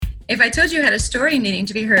If I told you had a story needing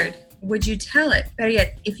to be heard, would you tell it? Better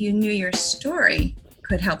yet, if you knew your story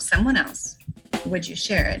could help someone else, would you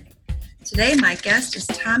share it? Today, my guest is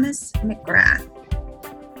Thomas McGrath.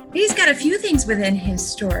 He's got a few things within his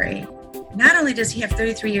story. Not only does he have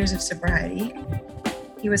 33 years of sobriety,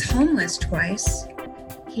 he was homeless twice.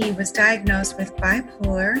 He was diagnosed with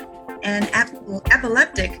bipolar and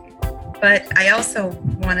epileptic, but I also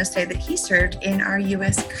want to say that he served in our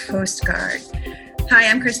U.S. Coast Guard. Hi,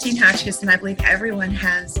 I'm Christine Hotchkiss, and I believe everyone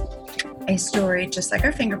has a story, just like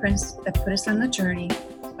our fingerprints, that put us on the journey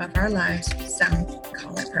of our lives. Some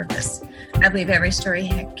call it purpose. I believe every story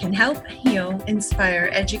can help, heal, inspire,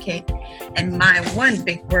 educate, and my one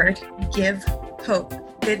big word, give hope.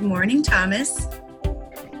 Good morning, Thomas.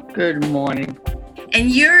 Good morning. And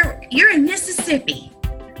you're in Mississippi.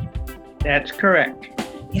 That's correct.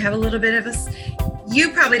 You have a little bit of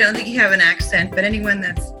you probably don't think you have an accent, but anyone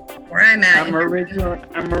that's where I'm at. I'm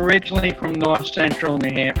originally from North Central New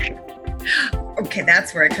Hampshire. Okay,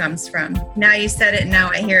 that's where it comes from. Now you said it, and now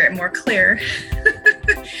I hear it more clear.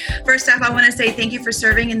 First off, I want to say thank you for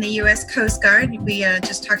serving in the U.S. Coast Guard. We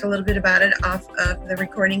just talked a little bit about it off of the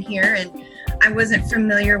recording here, and I wasn't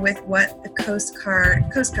familiar with what the Coast Guard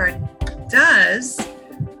does.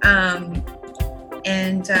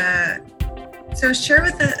 So share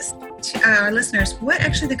with us, our listeners, what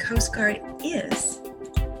actually the Coast Guard is.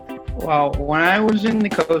 Well, when I was in the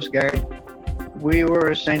Coast Guard, we were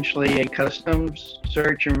essentially a customs,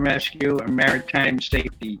 search and rescue, and maritime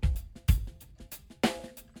safety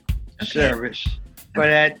service.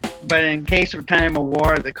 But in case of time of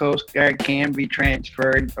war, the Coast Guard can be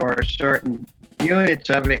transferred, or certain units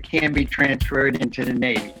of it can be transferred into the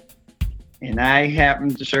Navy. And I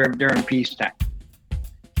happened to serve during peacetime.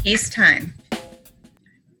 Peacetime.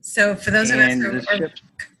 So for those of us who are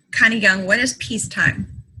kind of young, what is peacetime?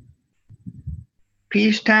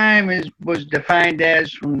 Peacetime was defined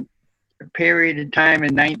as from a period of time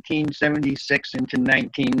in 1976 into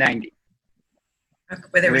 1990,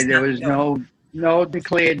 where there was no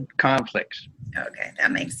declared conflicts. Okay, that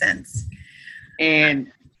makes sense.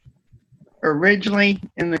 And originally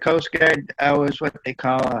in the Coast Guard, I was what they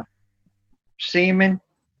call a seaman.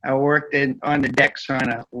 I worked on the decks on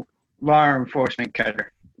a law enforcement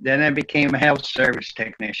cutter. Then I became a health service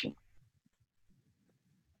technician.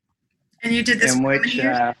 And you did this in for which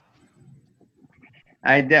years?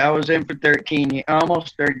 I was in for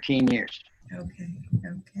almost 13 years. Okay.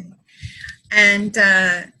 And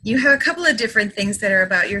you have a couple of different things that are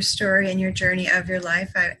about your story and your journey of your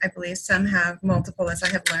life. I believe some have multiple, as I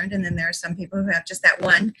have learned, and then there are some people who have just that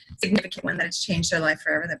one significant one that has changed their life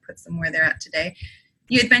forever, that puts them where they're at today.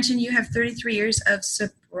 You had mentioned you have 33 years of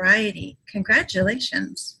sobriety.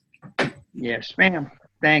 Congratulations. Yes, ma'am.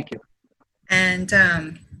 Thank you.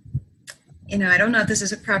 And I don't know if this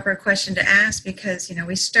is a proper question to ask, because,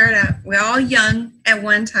 we start out, we're all young at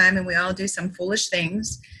one time, and we all do some foolish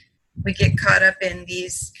things. We get caught up in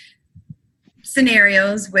these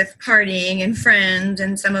scenarios with partying and friends,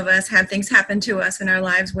 and some of us have things happen to us in our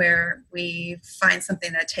lives where we find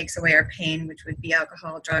something that takes away our pain, which would be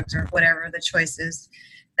alcohol, drugs, or whatever the choice is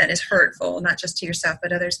that is hurtful, not just to yourself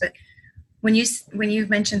but others. But when you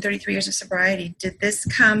mentioned 33 years of sobriety, did this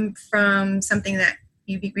come from something that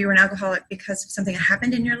you were an alcoholic because of something that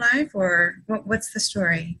happened in your life, or what's the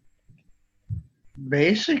story?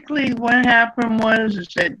 Basically, what happened was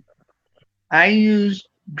that I used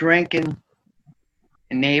drinking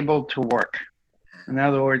enabled to work. In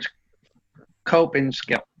other words, coping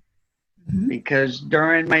skill. Mm-hmm. Because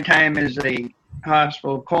during my time as a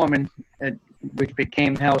hospital corpsman, which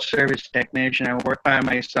became health service technician, I worked by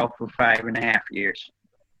myself for 5.5 years.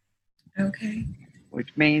 Okay. Which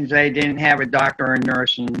means I didn't have a doctor or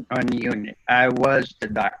nurse on the unit. I was the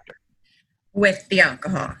doctor. With the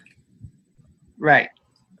alcohol. Right.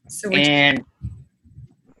 So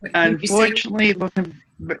unfortunately, looking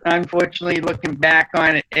back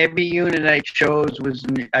on it, every unit I chose was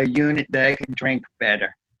a unit that I could drink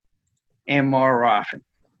better and more often.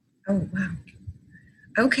 Oh, wow.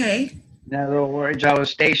 Okay. In other words, I was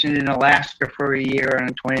stationed in Alaska for a year on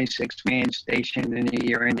a 26-man station, and a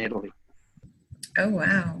year in Italy. Oh,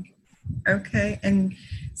 wow. Okay. And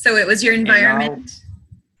so it was your environment?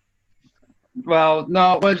 Well,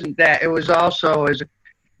 no, it wasn't that. It was also as a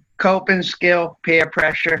coping skill, peer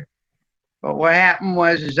pressure. But what happened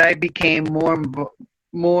was I became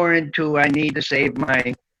more into I need to save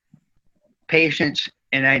my patients,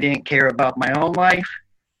 and I didn't care about my own life.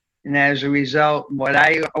 And as a result, what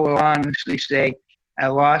I will honestly say, I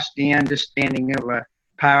lost the understanding of a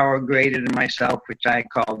power greater than myself, which I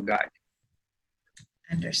call God.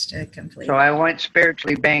 Understood completely. So I went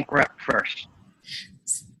spiritually bankrupt first.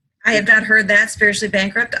 I have not heard that, spiritually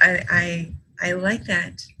bankrupt. I like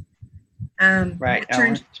that. Right. I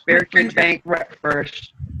was spiritually bankrupt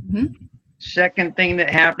first. Mm-hmm. Second thing that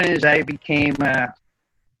happened is I became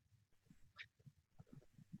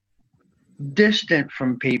distant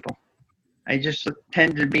from people. I just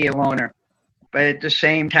tended to be a loner. But at the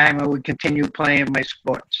same time, I would continue playing my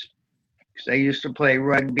sports. Because I used to play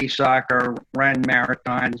rugby, soccer, run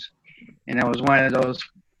marathons, and I was one of those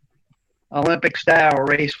Olympic-style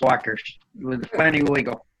race walkers with plenty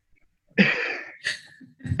wiggle.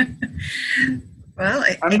 Well,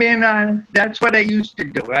 I'm being honest. That's what I used to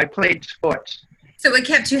do. I played sports. So it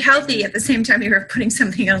kept you healthy at the same time you were putting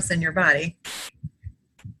something else in your body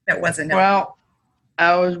that wasn't. Well,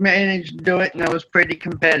 I was managed to do it, and I was pretty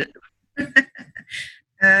competitive.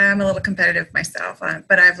 I'm a little competitive myself,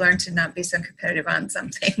 but I've learned to not be so competitive on some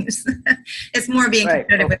things. It's more being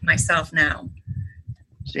competitive with myself now.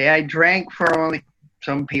 See, I drank for only,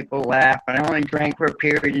 some people laugh, but I only drank for a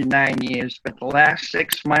period of 9 years. But the last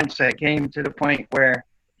 6 months, I came to the point where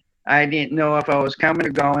I didn't know if I was coming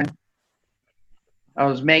or going. I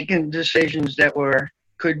was making decisions that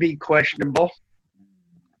could be questionable.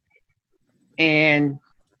 And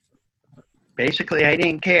basically, I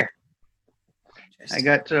didn't care. I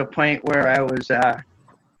got to a point where I was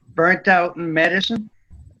burnt out in medicine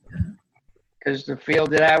because the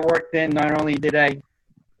field that I worked in, not only did I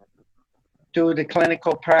do the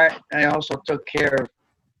clinical part, I also took care of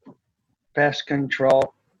pest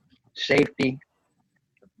control, safety,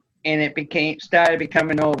 and it started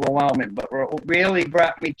becoming overwhelming. But what really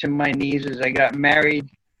brought me to my knees is I got married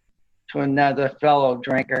to another fellow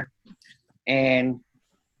drinker, and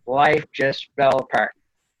life just fell apart.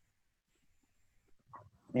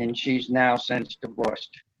 And she's now since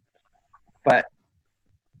divorced. But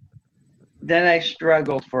then I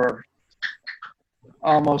struggled for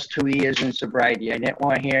almost 2 years in sobriety. I didn't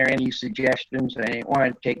want to hear any suggestions. I didn't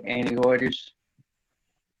want to take any orders.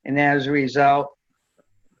 And as a result,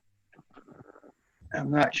 I'm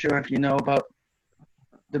not sure if you know about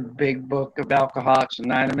the big book of Alcoholics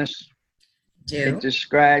Anonymous. It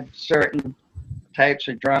describes certain types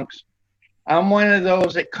of drunks. I'm one of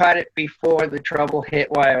those that caught it before the trouble hit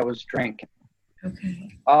while I was drinking.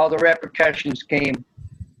 Okay. All the repercussions came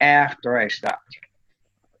after I stopped.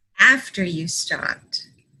 After you stopped?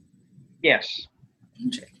 Yes.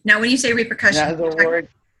 Now, when you say repercussions, you're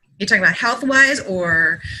talking about health-wise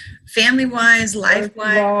or family-wise,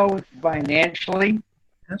 life-wise? First of all, financially.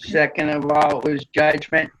 Okay. Second of all, it was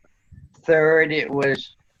judgment. Third, it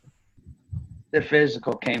was the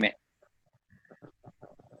physical came in.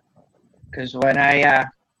 Because when I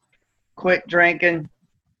quit drinking,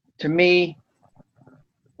 to me,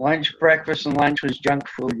 lunch, breakfast, and lunch was junk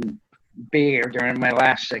food and beer during my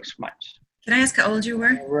last 6 months. Can I ask how old you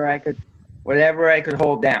were? Whatever I could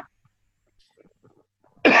hold down.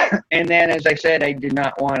 And then, as I said, I did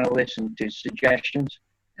not want to listen to suggestions.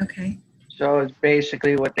 Okay. So it's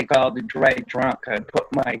basically what they call the dry drunk.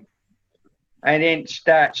 I didn't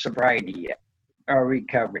start sobriety yet, or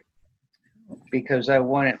recovery. Because I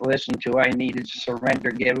wouldn't listen to, I needed to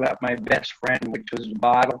surrender, give up my best friend, which was a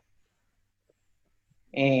bottle.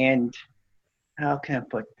 And how can I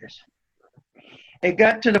put this? It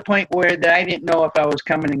got to the point where I didn't know if I was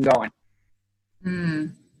coming and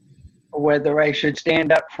going. Whether I should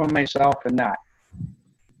stand up for myself or not.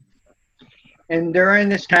 And during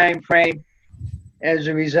this time frame, as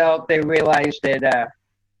a result, they realized that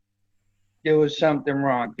there was something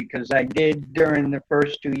wrong, because I did, during the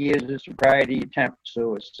first 2 years of sobriety, attempt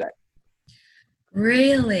suicide.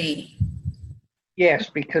 Really? Yes,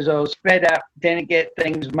 because I was fed up, didn't get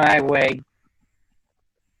things my way.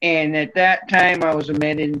 And at that time, I was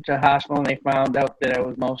admitted into hospital, and they found out that I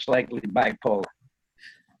was most likely bipolar.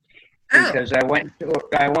 Because I went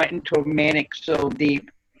into a manic so deep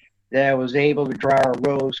that I was able to draw a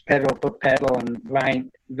rose petal for petal and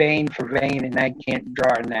vein for vein, and I can't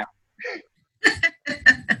draw now.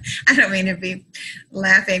 I don't mean to be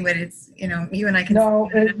laughing, but it's, you and I can.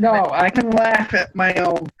 No, I can laugh at my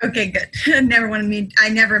own. Okay, good. I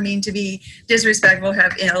never mean to be disrespectful,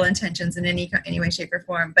 have ill intentions in any way, shape, or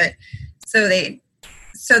form. But so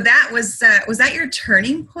that was that your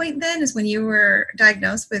turning point then? Is when you were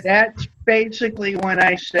diagnosed with? That's basically when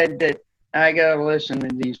I said that I gotta listen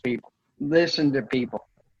to these people, listen to people,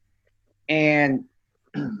 and.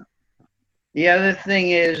 The other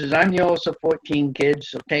thing is I'm the oldest of 14 kids,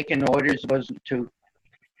 so taking orders wasn't too.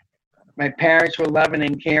 My parents were loving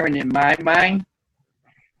and caring in my mind,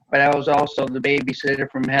 but I was also the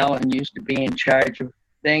babysitter from hell and used to be in charge of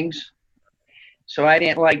things. So I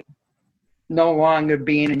didn't like no longer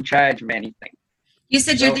being in charge of anything. You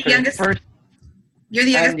said you're the youngest. You're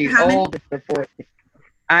the I'm youngest the of how many? oldest of 14.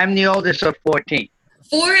 I'm the oldest of 14.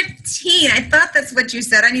 14. I thought that's what you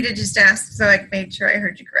said. I need to just ask so I made sure I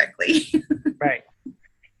heard you correctly. Right.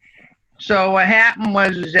 So what happened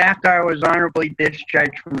was after I was honorably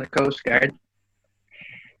discharged from the Coast Guard,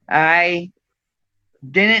 I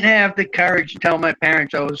didn't have the courage to tell my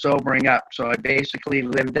parents I was sobering up. So I basically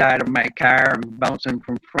lived out of my car and bouncing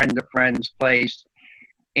from friend to friend's place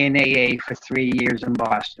in AA for 3 years in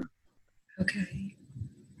Boston. Okay.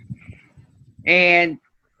 And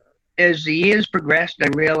as the years progressed, I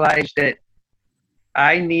realized that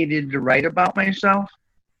I needed to write about myself.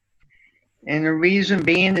 And the reason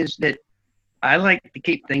being is that I like to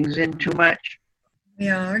keep things in too much. We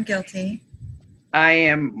all are guilty. I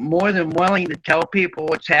am more than willing to tell people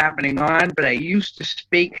what's happening on, but I used to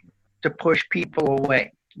speak to push people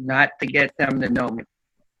away, not to get them to know me.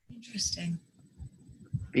 Interesting.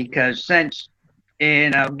 Because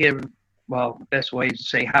and I'll give, best way to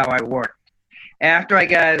say how I worked. After I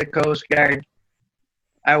got out of the Coast Guard,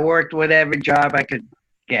 I worked whatever job I could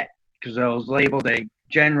get because I was labeled a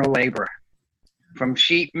general laborer, from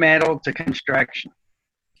sheet metal to construction.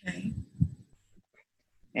 Okay.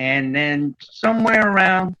 And then somewhere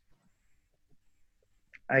around,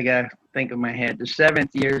 I got to think of my head, the 7th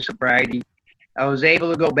year of sobriety, I was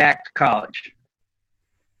able to go back to college.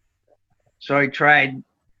 So I tried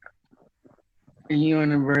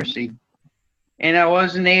university, and I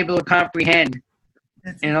wasn't able to comprehend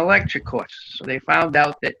an electric course. So they found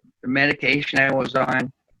out that the medication I was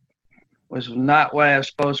on was not what I was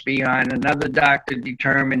supposed to be on. Another doctor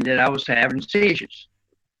determined that I was having seizures.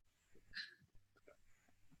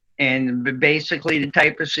 And basically the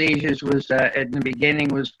type of seizures was, at the beginning,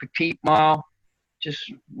 was petit mal,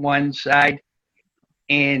 just one side,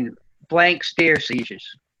 and blank stare seizures.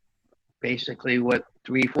 Basically what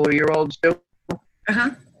 3-4-year-olds do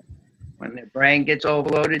when their brain gets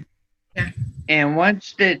overloaded. Yeah. And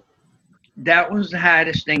once that was the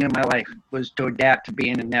hardest thing in my life, was to adapt to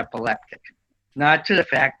being an epileptic. Not to the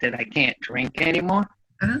fact that I can't drink anymore.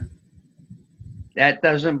 That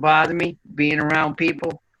doesn't bother me. Being around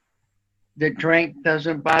people that drink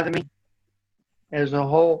doesn't bother me as a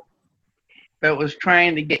whole. But it was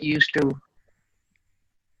trying to get used to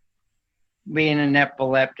being an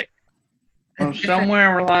epileptic. Well,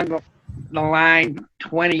 somewhere along the line,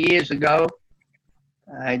 20 years ago,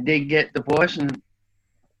 I did get divorced and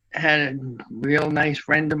had a real nice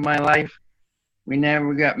friend in my life. We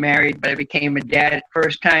never got married, but I became a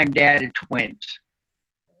first-time dad of twins.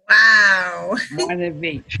 Wow. One of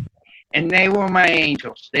each. And they were my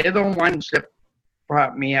angels. They're the ones that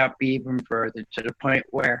brought me up even further, to the point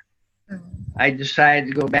where I decided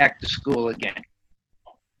to go back to school again.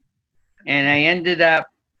 And I ended up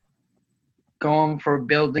going for a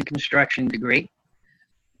building construction degree.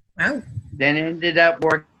 Wow. Then ended up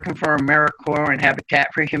working for AmeriCorps and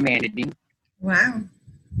Habitat for Humanity. Wow.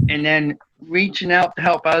 And then reaching out to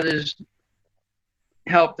help others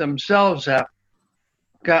help themselves up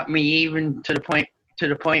got me even to the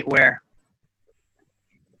point where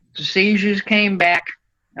the seizures came back.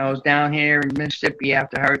 I was down here in Mississippi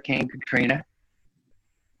after Hurricane Katrina.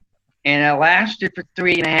 And it lasted for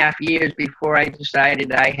 3.5 years before I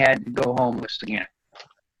decided I had to go homeless again.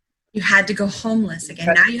 You had to go homeless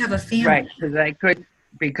again. Now you have a family. Right,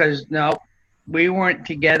 because we weren't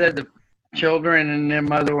together. The children and their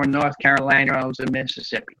mother were in North Carolina. I was in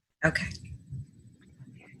Mississippi. Okay.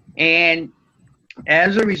 And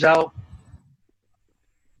as a result,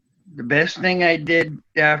 the best thing I did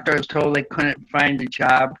after I was told I couldn't find a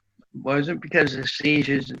job wasn't because of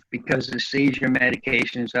seizures, it's because of the seizure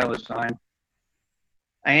medications I was on.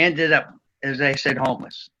 I ended up, as I said,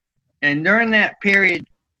 homeless. And during that period,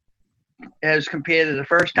 as compared to the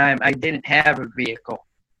first time, I didn't have a vehicle.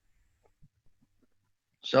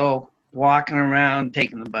 So walking around,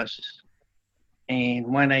 taking the buses. And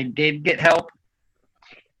when I did get help,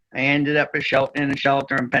 I ended up in a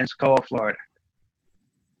shelter in Pensacola, Florida.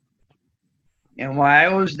 And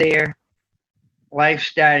while I was there, life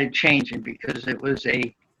started changing because it was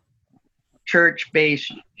a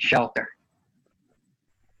church-based shelter.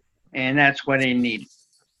 And that's what I needed.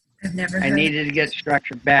 I needed to get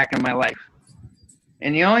structure back in my life.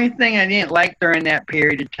 And the only thing I didn't like during that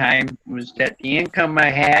period of time was that the income I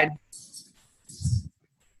had,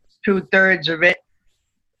 2/3 of it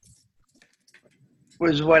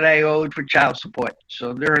was what I owed for child support.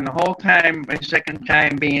 So during the whole time, my second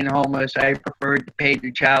time being homeless, I preferred to pay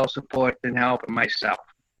the child support than helping myself.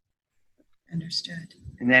 Understood.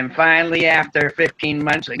 And then finally, after 15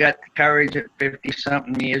 months, I got the courage at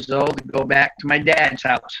 50-something years old to go back to my dad's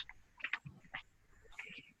house.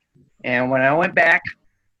 And when I went back,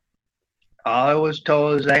 All I was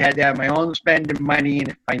told is I had to have my own spending money, and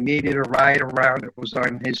if I needed a ride around, it was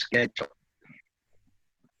on his schedule.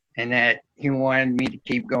 And that he wanted me to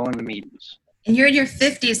keep going to meetings. And you're in your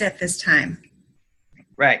 50s at this time.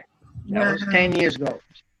 Right. That was 10 years ago.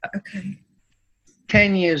 Okay.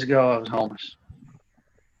 10 years ago, I was homeless.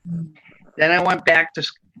 Then I went back to,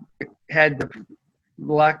 had the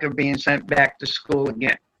luck of being sent back to school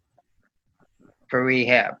again for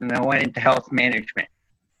rehab, and I went into health management.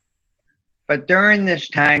 But during this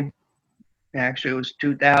time, actually it was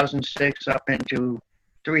 2006 up into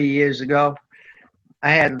 3 years ago,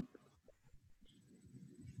 I had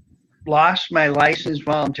lost my license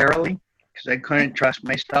voluntarily because I couldn't trust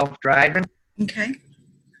myself driving. Okay.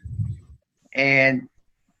 And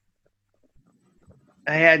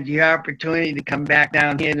I had the opportunity to come back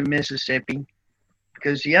down here to Mississippi,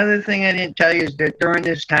 because the other thing I didn't tell you is that during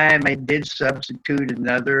this time I did substitute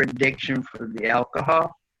another addiction for the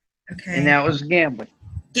alcohol. Okay. And that was gambling.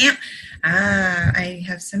 I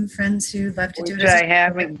have some friends who love to do it. I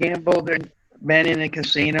haven't gambled or been in a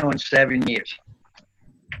casino in 7 years.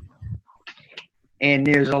 And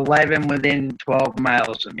there's 11 within 12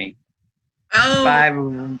 miles of me. Oh. 5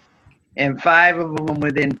 of them, and 5 of them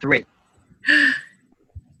within 3.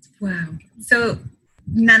 Wow. So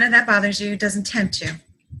none of that bothers you, doesn't tempt you?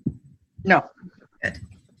 No.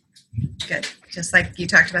 Good. Just like you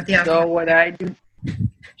talked about the alcohol.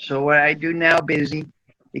 So what I do now, busy,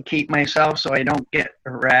 to keep myself so I don't get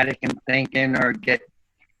erratic and thinking or get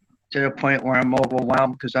to the point where I'm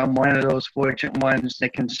overwhelmed, because I'm one of those fortunate ones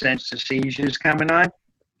that can sense the seizures coming on.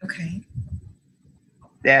 Okay.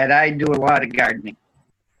 That I do a lot of gardening.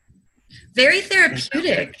 Very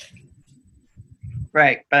therapeutic.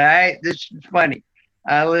 Right, but this is funny.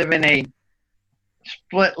 I live in a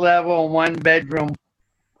split level, 1-bedroom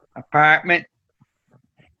apartment,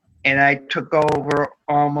 and I took over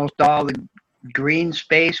almost all the green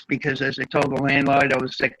space because, as I told the landlord, I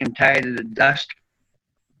was sick and tired of the dust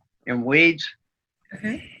and weeds.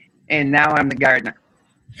 Okay. And now I'm the gardener.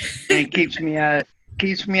 And it keeps me out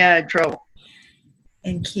of trouble.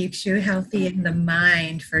 And keeps you healthy in the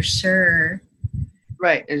mind, for sure.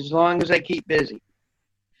 Right, as long as I keep busy.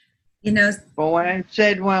 You know. But when I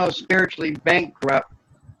said when I was spiritually bankrupt,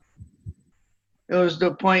 it was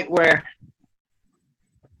the point where,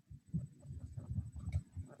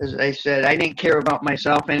 as I said, I didn't care about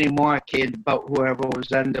myself anymore. I cared about whoever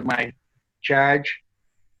was under my charge.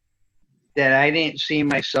 That I didn't see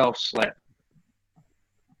myself slip.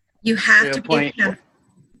 You have to be accountable.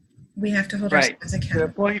 We have to hold ourselves accountable. To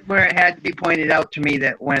the point where it had to be pointed out to me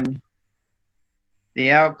that when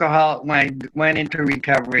I went into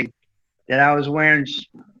recovery, that I was wearing,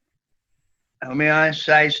 I'll be honest,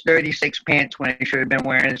 size 36 pants when I should have been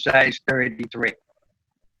wearing a size 33.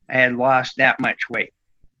 I had lost that much weight.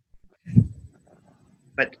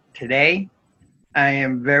 But today, I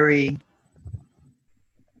am very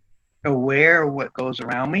aware of what goes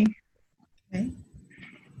around me. Okay.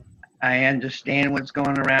 I understand what's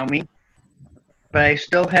going around me, but I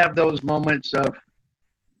still have those moments of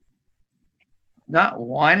not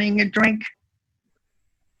wanting a drink,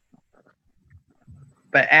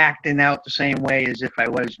 but acting out the same way as if I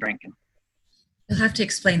was drinking. You'll have to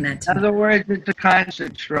explain that to me. In other words, it's a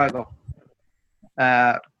constant struggle.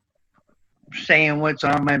 Saying what's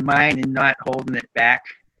on my mind and not holding it back.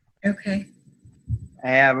 Okay. I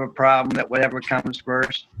have a problem that whatever comes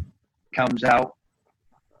first comes out.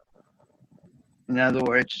 In other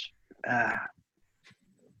words,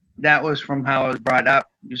 that was from how I was brought up.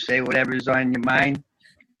 You say whatever's on your mind,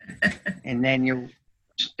 and then you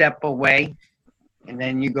step away, and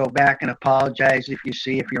then you go back and apologize if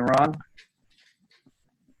you're wrong.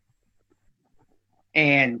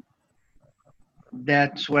 And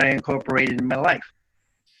that's what I incorporated in my life.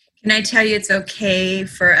 Can I tell you it's okay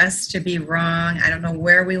for us to be wrong? I don't know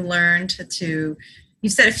where we learned to you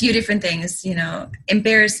said a few different things,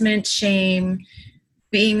 embarrassment, shame,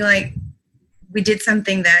 being like we did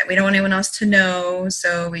something that we don't want anyone else to know,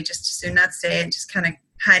 so we just do not say it, just kind of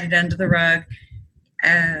hide it under the rug.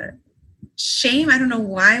 Shame, I don't know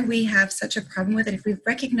why we have such a problem with it. If we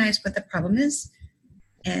recognize what the problem is,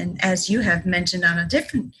 and as you have mentioned on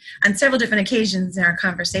several different occasions in our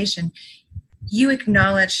conversation, you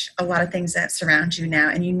acknowledge a lot of things that surround you now,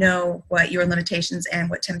 and you know what your limitations and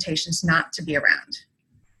what temptations not to be around.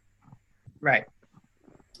 Right.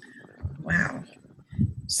 Wow.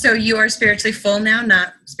 So you are spiritually full now,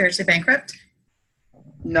 not spiritually bankrupt?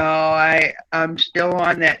 No, I'm still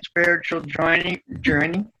on that spiritual journey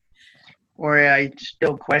where I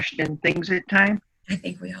still question things at times. I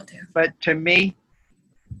think we all do. But to me,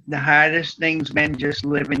 the hardest thing's been just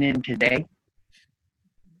living in today.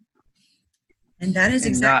 And that is and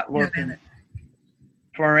exactly not looking.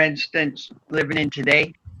 For instance, living in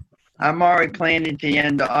today, I'm already planning to the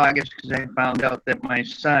end of August because I found out that my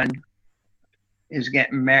son is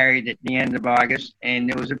getting married at the end of August, and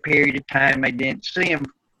there was a period of time I didn't see him,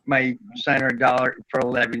 my son or daughter, for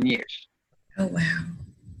 11 years. Oh, wow.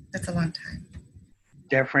 That's a long time.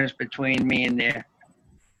 Difference between me and their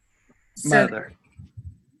So, mother.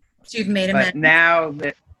 so you've made But amends? now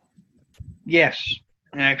that, yes,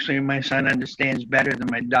 actually my son understands better than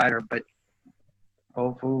my daughter, but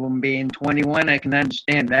both of them being 21, I can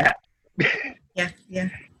understand that. Yeah.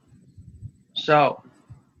 So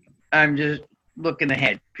I'm just looking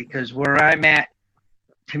ahead because where I'm at,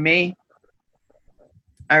 to me,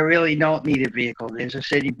 I really don't need a vehicle. There's a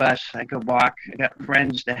city bus. I could walk. I got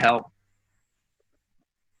friends to help.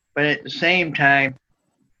 But at the same time,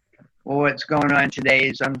 well, what's going on today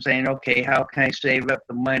is I'm saying, okay, how can I save up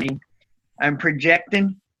the money? I'm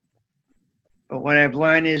projecting, but what I've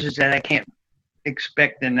learned is that I can't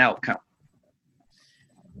expect an outcome.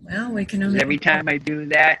 Well, we can only... Every time I do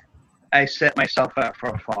that, I set myself up for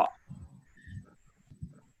a fall.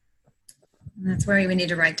 That's where we need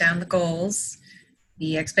to write down the goals,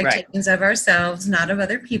 the expectations of ourselves, not of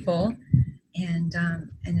other people, and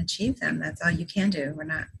achieve them. That's all you can do. We're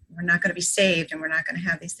not going to be saved, and we're not going to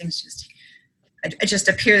have these things just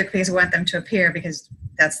appear because we want them to appear, because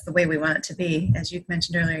that's the way we want it to be. As you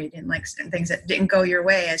mentioned earlier, you didn't like certain things that didn't go your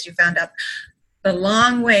way, as you found out the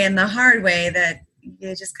long way and the hard way, that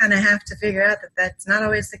you just kind of have to figure out that that's not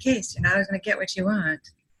always the case. You're not always going to get what you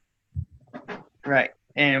want. Right.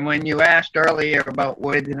 And when you asked earlier about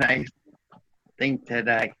where did I think that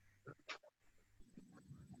I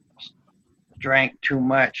drank too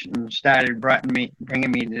much and started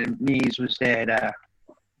bringing me to the knees, was that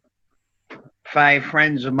 5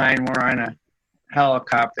 friends of mine were on a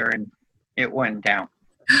helicopter and it went down.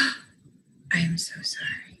 I am so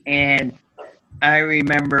sorry. And I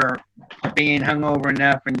remember being hungover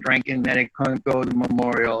enough and drinking that I couldn't go to the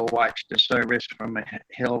memorial or watch the service from a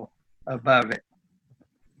hill above it.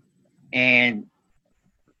 And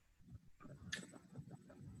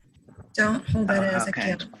don't hold that as a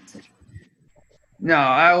guilt. No,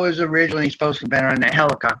 I was originally supposed to have been on that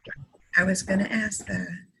helicopter. I was going to ask that.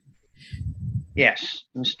 Yes.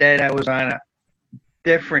 Instead, I was on a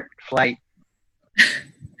different flight.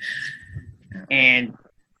 And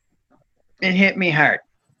it hit me hard.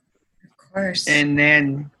 Of course. And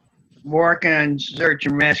then working on search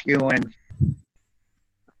and rescue and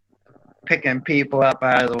picking people up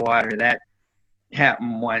out of the water, that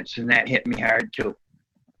happened once, and that hit me hard too.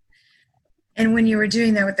 And when you were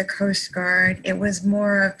doing that with the Coast Guard, it was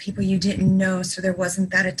more of people you didn't know, so there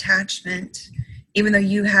wasn't that attachment. Even though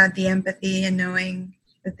you had the empathy and knowing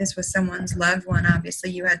that this was someone's loved one,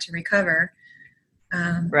 obviously you had to recover.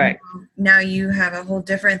 Right. Now you have a whole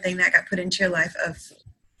different thing that got put into your life of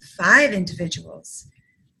 5 individuals.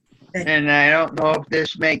 And I don't know if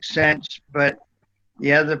this makes sense, but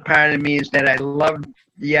the other part of me is that I loved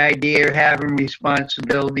the idea of having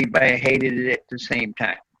responsibility, but I hated it at the same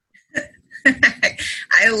time.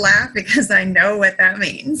 I laugh because I know what that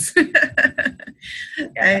means.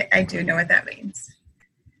 I do know what that means.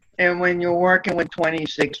 And when you're working with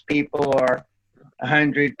 26 people or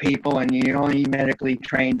 100 people and you're the only medically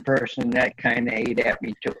trained person, that kind of ate at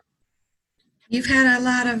me too. You've had a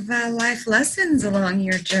lot of life lessons along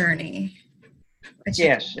your journey.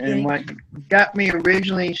 Yes, and what got me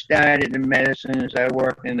originally started in medicine is I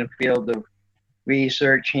worked in the field of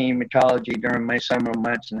research hematology during my summer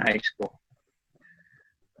months in high school.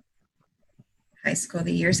 High school,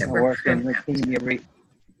 the years that I were worked in leukemia.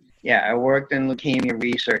 I worked in leukemia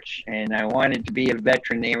research, and I wanted to be a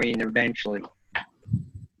veterinarian eventually.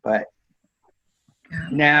 But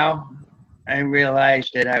now I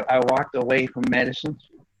realized that I walked away from medicine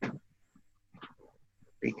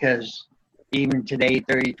because even today,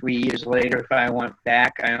 33 years later, if I went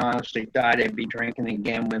back, I honestly thought I'd be drinking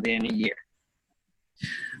again within a year.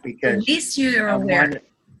 Because at least you're aware.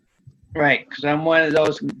 Right, because I'm one of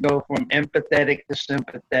those who go from empathetic to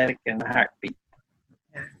sympathetic in a heartbeat.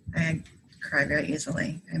 Yeah, I cry very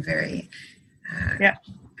easily. I'm very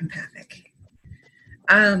empathic.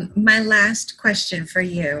 My last question for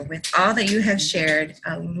you, with all that you have shared,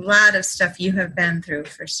 a lot of stuff you have been through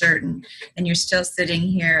for certain, and you're still sitting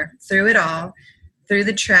here through it all, through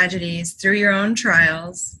the tragedies, through your own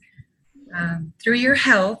trials, through your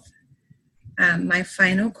health. My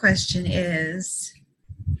final question is,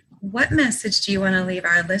 what message do you want to leave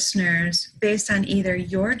our listeners based on either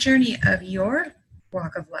your journey of your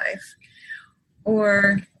walk of life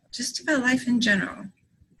or just about life in general?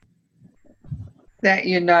 That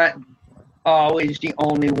you're not always the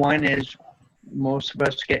only one, as most of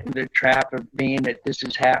us get into the trap of being that this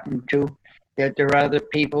has happened to, that there are other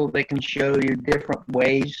people that can show you different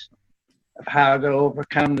ways of how to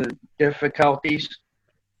overcome the difficulties,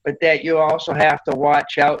 but that you also have to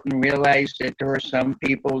watch out and realize that there are some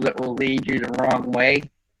people that will lead you the wrong way.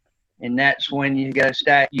 And that's when you got to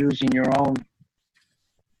start using your own,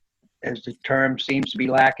 as the term seems to be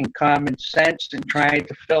lacking, common sense, and trying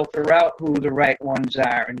to filter out who the right ones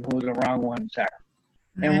are and who the wrong ones are.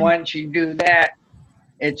 Mm-hmm. And once you do that,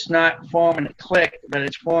 it's not forming a clique, but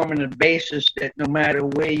it's forming a basis that no matter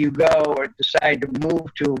where you go or decide to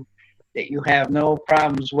move to, that you have no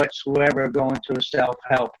problems whatsoever going to a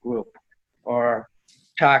self-help group or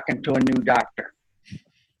talking to a new doctor.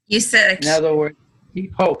 You said, in other words,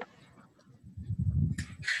 keep hope.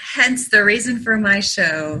 Hence the reason for my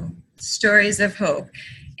show, Stories of Hope.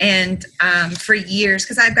 And for years,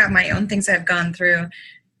 because I've got my own things I've gone through,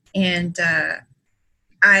 and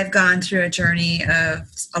I've gone through a journey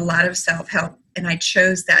of a lot of self-help, and I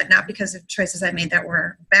chose that not because of choices I made that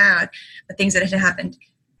were bad, but things that had happened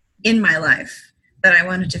in my life that I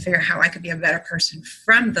wanted to figure out how I could be a better person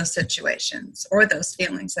from those situations or those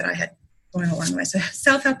feelings that I had going along the way. So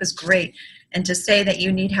self-help is great. And to say that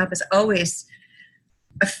you need help is always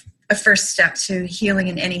a first step to healing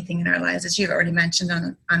in anything in our lives, as you've already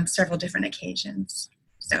mentioned on several different occasions.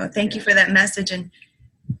 So thank you for that message. And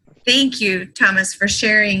thank you, Thomas, for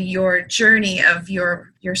sharing your journey of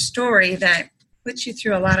your story that puts you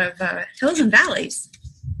through a lot of hills and valleys.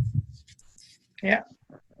 Yeah.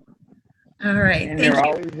 All right. And thank there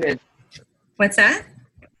you. Always is. What's that?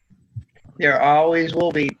 There always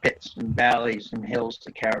will be pits and valleys and hills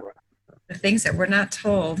to cover. The things that we're not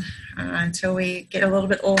told until we get a little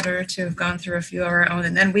bit older to have gone through a few of our own.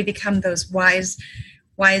 And then we become those wise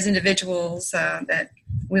individuals that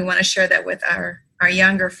we want to share that with our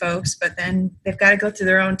younger folks, but then they've got to go through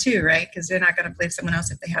their own too, right? Because they're not going to believe someone else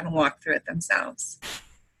if they haven't walked through it themselves.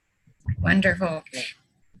 Wonderful.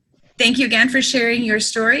 Thank you again for sharing your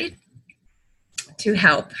story to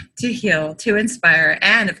help, to heal, to inspire,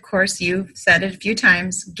 and of course, you've said it a few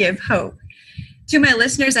times, give hope. To my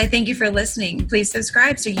listeners, I thank you for listening. Please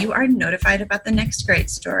subscribe so you are notified about the next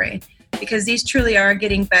great story, because these truly are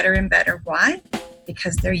getting better and better. Why?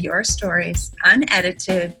 Because they're your stories,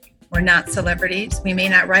 unedited. We're not celebrities. We may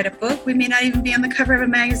not write a book. We may not even be on the cover of a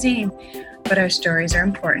magazine, but our stories are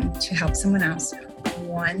important to help someone else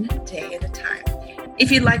one day at a time.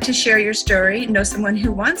 If you'd like to share your story, know someone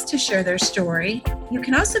who wants to share their story, you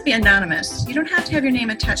can also be anonymous. You don't have to have your name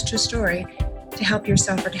attached to a story to help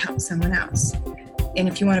yourself or to help someone else. And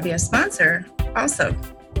if you want to be a sponsor, also,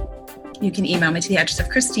 you can email me to the address of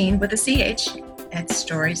Christine with a CH at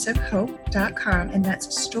storiesofhope.com, and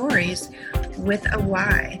that's stories with a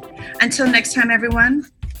Y. Until next time, everyone,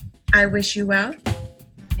 I wish you well,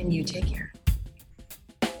 and you take care.